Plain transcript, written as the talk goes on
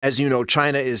As you know,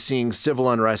 China is seeing civil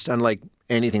unrest unlike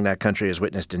anything that country has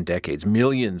witnessed in decades.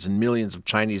 Millions and millions of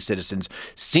Chinese citizens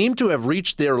seem to have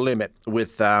reached their limit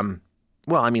with,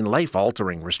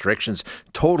 life-altering restrictions,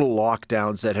 total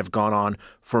lockdowns that have gone on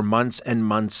for months and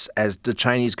months as the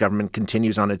Chinese government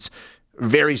continues on its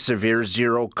very severe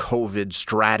zero COVID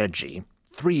strategy.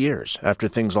 3 years after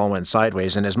things all went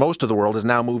sideways, and as most of the world has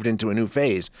now moved into a new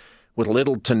phase with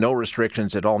little to no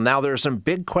restrictions at all. Now there are some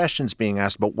big questions being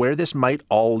asked about where this might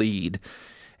all lead.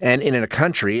 And in a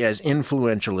country as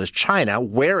influential as China,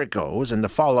 where it goes and the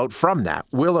fallout from that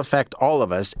will affect all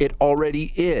of us. It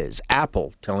already is.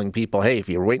 Apple telling people, hey, if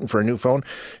you're waiting for a new phone,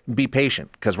 be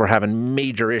patient because we're having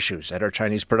major issues at our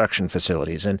Chinese production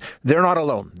facilities. And they're not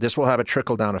alone. This will have a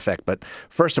trickle-down effect. But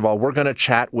first of all, we're going to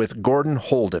chat with Gordon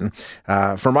Holden,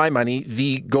 for my money,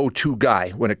 the go-to guy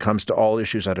when it comes to all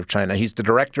issues out of China. He's the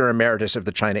Director Emeritus of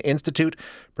the China Institute,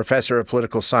 Professor of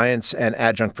Political Science, and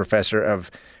Adjunct Professor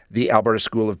of the Alberta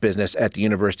School of Business at the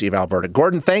University of Alberta.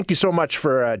 Gordon, thank you so much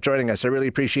for joining us. I really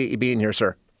appreciate you being here,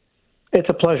 sir. It's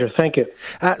a pleasure. Thank you.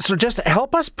 So just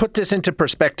help us put this into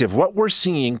perspective. What we're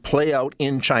seeing play out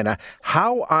in China,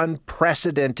 how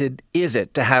unprecedented is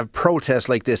it to have protests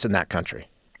like this in that country?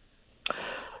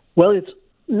 Well, it's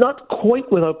not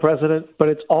quite without precedent, but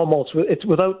it's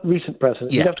without recent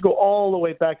precedent. Yeah. You have to go all the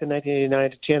way back to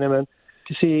 1989 to Tiananmen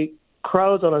to see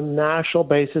crowds on a national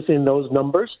basis in those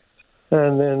numbers.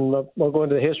 And then we'll go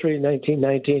into the history in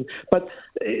 1919. But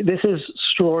this is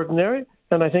extraordinary,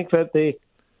 and I think that the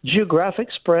geographic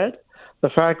spread, the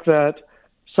fact that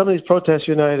some of these protests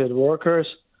united workers,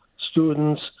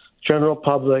 students, general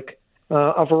public,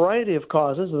 a variety of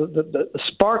causes, the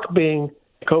spark being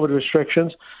COVID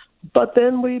restrictions, but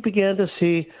then we began to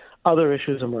see other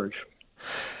issues emerge.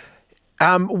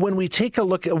 When we take a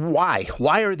look at why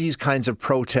are these kinds of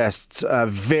protests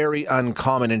very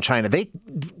uncommon in China?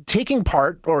 Taking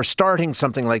part or starting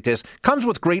something like this comes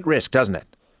with great risk, doesn't it?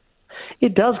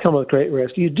 It does come with great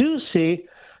risk. You do see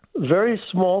very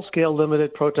small-scale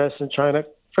limited protests in China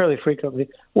fairly frequently.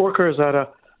 Workers at a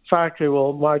factory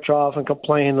will march off and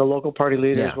complain. The local party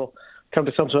leaders will come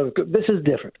to some sort of... This is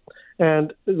different.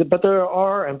 But there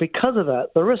are, and because of that,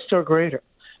 the risks are greater.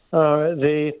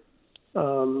 The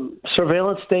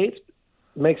surveillance state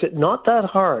makes it not that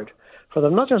hard for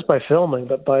them, not just by filming,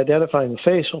 but by identifying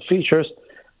facial features,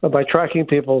 by tracking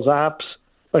people's apps,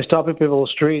 by stopping people on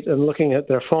the street and looking at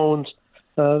their phones.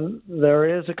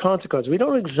 There is a consequence. We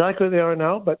don't know exactly what they are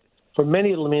now, but for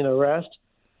many it'll mean arrest.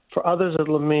 For others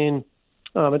it'll mean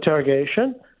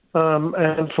interrogation.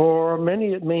 And for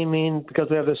many it may mean, because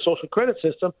they have this social credit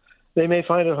system, they may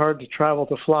find it hard to travel,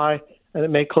 to fly, and it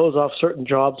may close off certain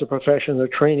jobs or professions or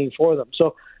training for them.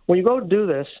 So when you go to do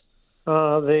this,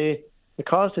 the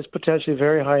cost is potentially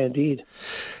very high indeed.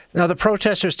 Now, the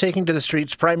protesters taking to the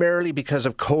streets primarily because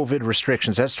of COVID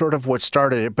restrictions. That's sort of what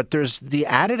started it. But there's the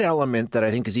added element that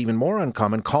I think is even more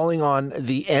uncommon, calling on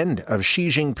the end of Xi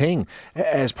Jinping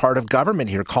as part of government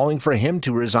here, calling for him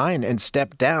to resign and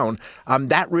step down.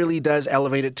 That really does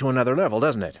elevate it to another level,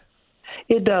 doesn't it?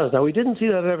 It does. Now, we didn't see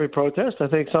that at every protest. I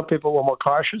think some people were more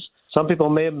cautious. Some people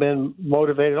may have been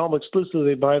motivated almost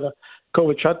exclusively by the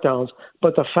COVID shutdowns.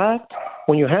 But the fact,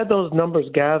 when you had those numbers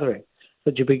gathering,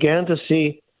 that you began to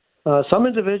see some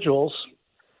individuals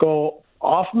go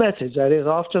off message, that is,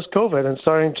 off just COVID, and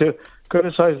starting to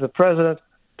criticize the president,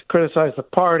 to criticize the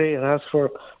party, and ask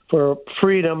for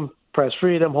freedom, press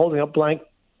freedom, holding up blank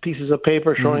pieces of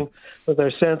paper showing that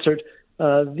they're censored.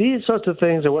 These sorts of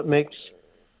things are what makes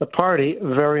the party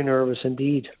very nervous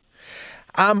indeed.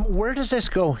 Where does this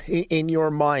go in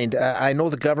your mind? I know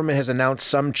the government has announced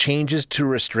some changes to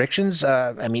restrictions.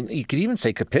 You could even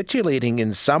say capitulating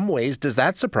in some ways. Does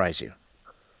that surprise you?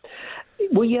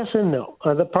 Well, yes and no.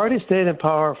 The party stayed in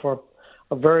power for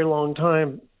a very long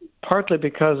time, partly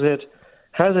because it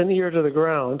has an ear to the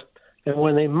ground, and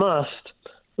when they must,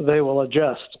 they will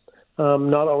adjust,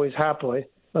 not always happily,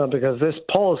 because this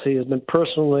policy has been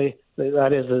personally,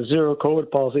 that is the zero COVID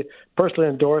policy, personally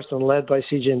endorsed and led by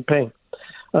Xi Jinping.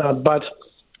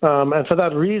 And for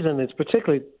that reason, it's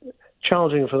particularly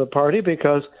challenging for the party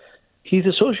because he's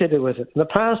associated with it. In the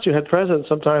past, you had presidents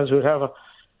sometimes who would have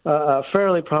a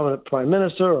fairly prominent prime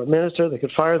minister or minister. They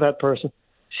could fire that person.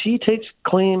 Xi takes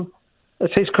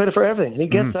credit for everything. And he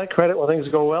gets that credit when things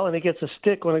go well, and he gets a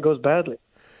stick when it goes badly.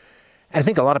 I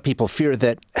think a lot of people fear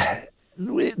that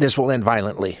this will end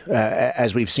violently,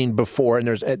 as we've seen before, and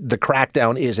the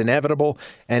crackdown is inevitable,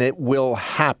 and it will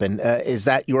happen. Is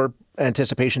that your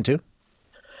anticipation too?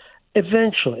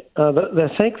 Eventually. I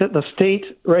think that the state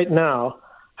right now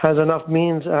has enough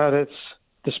means at its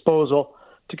disposal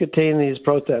to contain these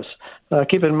protests.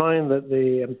 Keep in mind that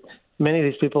the Many of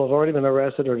these people have already been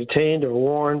arrested or detained or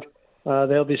warned.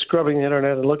 They'll be scrubbing the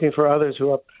internet and looking for others who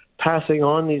are passing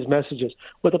on these messages.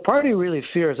 What the party really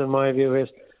fears, in my view, is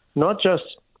not just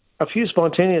a few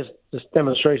spontaneous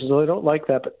demonstrations, though they don't like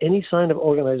that, but any sign of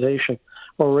organization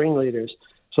or ringleaders.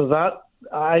 So that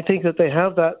I think that they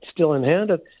have that still in hand.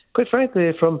 And quite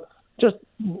frankly, from just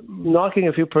knocking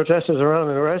a few protesters around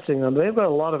and arresting them, they've got a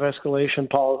lot of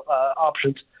escalation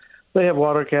options. They have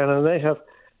water cannon, they have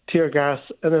tear gas,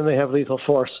 and then they have lethal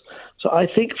force. So I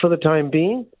think for the time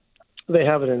being, they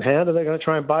have it in hand, and they're going to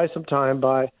try and buy some time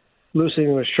by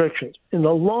loosening restrictions. In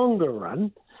the longer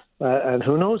run, and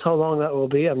who knows how long that will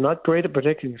be, I'm not great at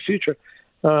predicting the future,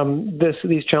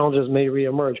 these challenges may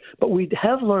reemerge. But we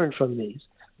have learned from these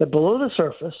that below the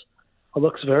surface, it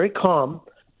looks very calm.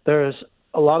 There's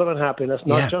a lot of unhappiness,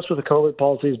 not just with the COVID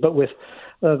policies, but with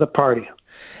the party.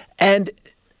 And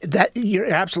that you're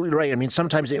absolutely right. I mean,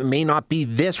 sometimes it may not be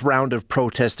this round of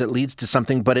protest that leads to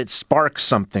something, but it sparks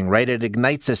something, right? It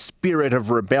ignites a spirit of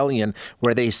rebellion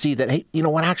where they see that, hey, you know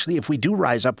what, actually, if we do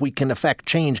rise up, we can affect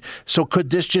change. So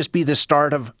could this just be the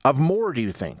start of more, do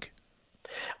you think?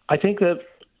 I think that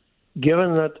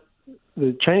given that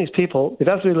the Chinese people, you'd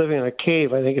have to be living in a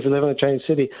cave, I think, if you live in a Chinese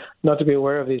city, not to be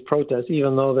aware of these protests,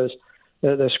 even though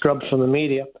they're scrubbed from the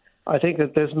media. I think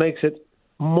that this makes it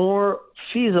more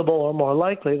feasible or more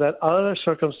likely that other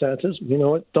circumstances,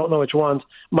 don't know which ones,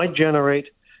 might generate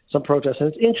some protests.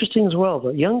 And it's interesting as well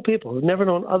that young people who've never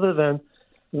known other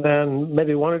than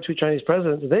maybe one or two Chinese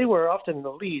presidents, they were often in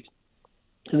the lead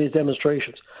in these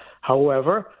demonstrations.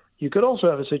 However, you could also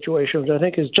have a situation which I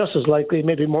think is just as likely,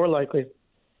 maybe more likely,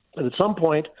 that at some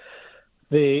point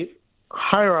the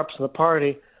higher-ups in the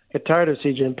party get tired of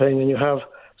Xi Jinping and you have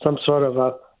some sort of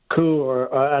a coup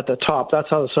or at the top. That's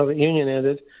how the Soviet Union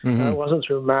ended. Mm-hmm. It wasn't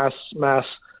through mass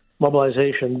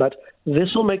mobilization, but this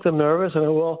will make them nervous, and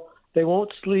they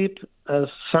won't sleep as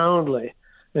soundly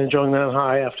in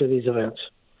Zhongnanhai after these events.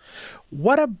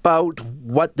 What about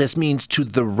what this means to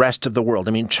the rest of the world?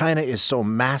 I mean, China is so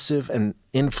massive and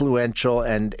influential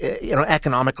and,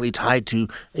 economically tied to,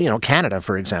 Canada,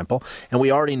 for example. And we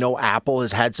already know Apple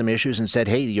has had some issues and said,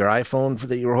 hey, your iPhone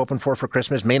that you were hoping for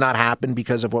Christmas may not happen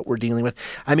because of what we're dealing with.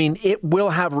 I mean, it will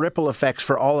have ripple effects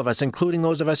for all of us, including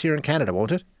those of us here in Canada,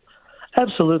 won't it?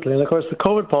 Absolutely. And of course, the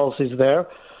COVID policies there,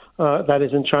 that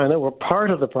is in China, were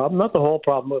part of the problem, not the whole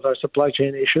problem with our supply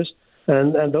chain issues.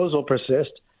 And those will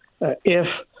persist. If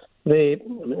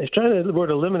China were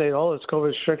to eliminate all its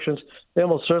COVID restrictions, they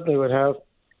almost certainly would have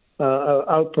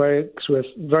outbreaks with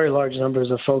very large numbers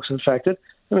of folks infected.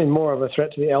 I mean, more of a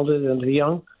threat to the elderly than to the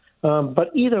young. But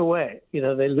either way,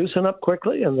 they loosen up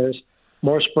quickly and there's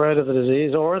more spread of the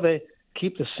disease, or they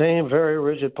keep the same very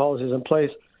rigid policies in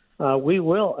place. We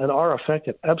will and are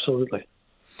affected, absolutely.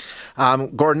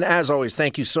 Gordon, as always,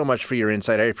 thank you so much for your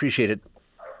insight. I appreciate it.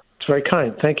 It's very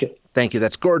kind. Thank you. Thank you.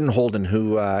 That's Gordon Holden,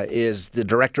 who is the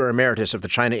Director Emeritus of the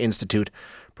China Institute,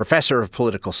 Professor of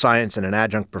Political Science, and an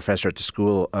adjunct professor at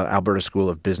the Alberta School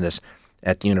of Business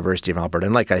at the University of Alberta.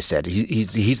 And like I said,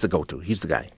 he's the go-to. He's the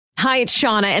guy. Hi, it's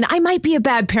Shauna, and I might be a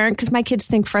bad parent because my kids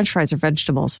think French fries are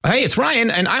vegetables. Hey, it's Ryan,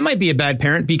 and I might be a bad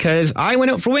parent because I went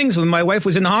out for wings when my wife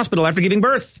was in the hospital after giving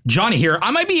birth. Johnny here.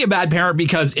 I might be a bad parent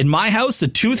because in my house, the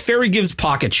tooth fairy gives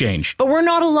pocket change. But we're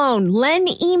not alone. Len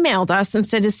emailed us and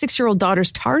said his 6-year-old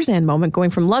daughter's Tarzan moment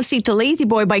going from love seat to lazy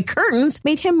boy by curtains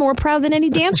made him more proud than any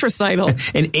dance recital.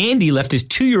 And Andy left his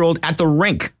 2-year-old at the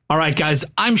rink. All right, guys,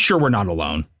 I'm sure we're not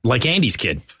alone. Like Andy's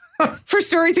kid. For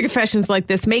stories and confessions like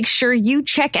this, make sure you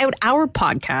check out our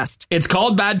podcast. It's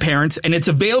called Bad Parents, and it's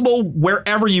available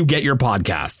wherever you get your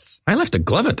podcasts. I left a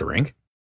glove at the rink.